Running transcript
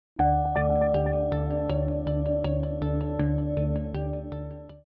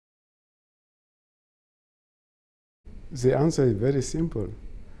The answer is very simple.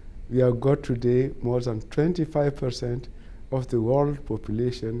 We have got today more than 25% of the world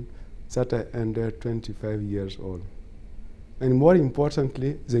population that are under 25 years old. And more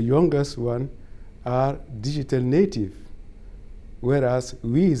importantly, the youngest one are digital native, whereas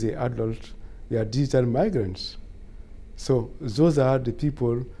we, the adults, we are digital migrants. So those are the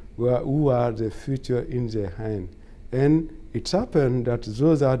people who are the future in their hand. And it's happened that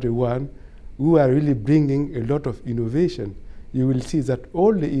those are the ones who are really bringing a lot of innovation. You will see that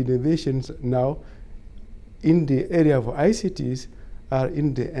all the innovations now in the area of ICTs are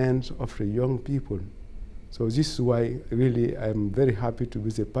in the hands of the young people. So this is why really I'm very happy to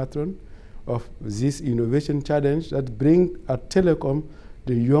be the patron of this innovation challenge that bring at Telecom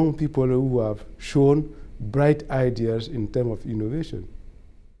the young people who have shown bright ideas in terms of innovation.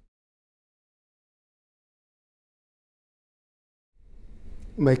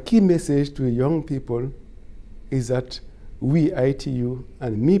 My key message to young people is that we, ITU,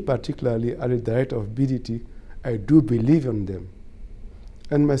 and me particularly as the director of BDT, I do believe in them.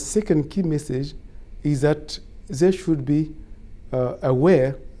 And my second key message is that they should be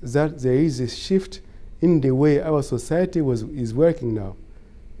aware that there is a shift in the way our society is working now.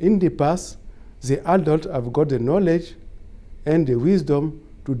 In the past, the adults have got the knowledge and the wisdom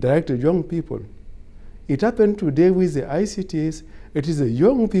to direct the young people. It happened today with the ICTs. It is the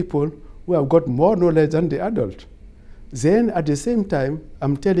young people who have got more knowledge than the adult. Then at the same time,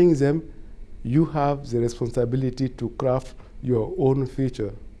 I'm telling them, you have the responsibility to craft your own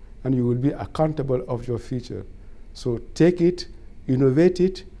future, and you will be accountable of your future. So take it, innovate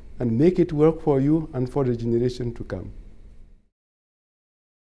it, and make it work for you and for the generation to come.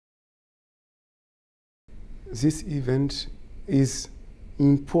 This event is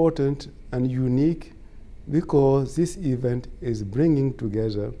important and unique because this event is bringing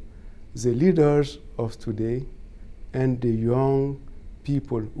together the leaders of today and the young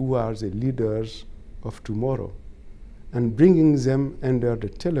people who are the leaders of tomorrow. And bringing them under the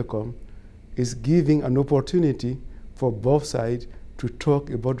Telecom is giving an opportunity for both sides to talk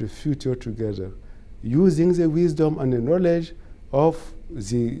about the future together, using the wisdom and the knowledge of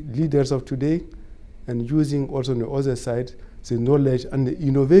the leaders of today, and using also on the other side the knowledge and the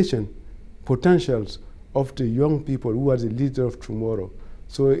innovation potentials of the young people who are the leaders of tomorrow.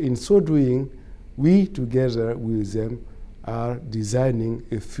 So in so doing, we together with them are designing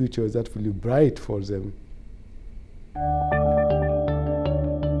a future that will be bright for them.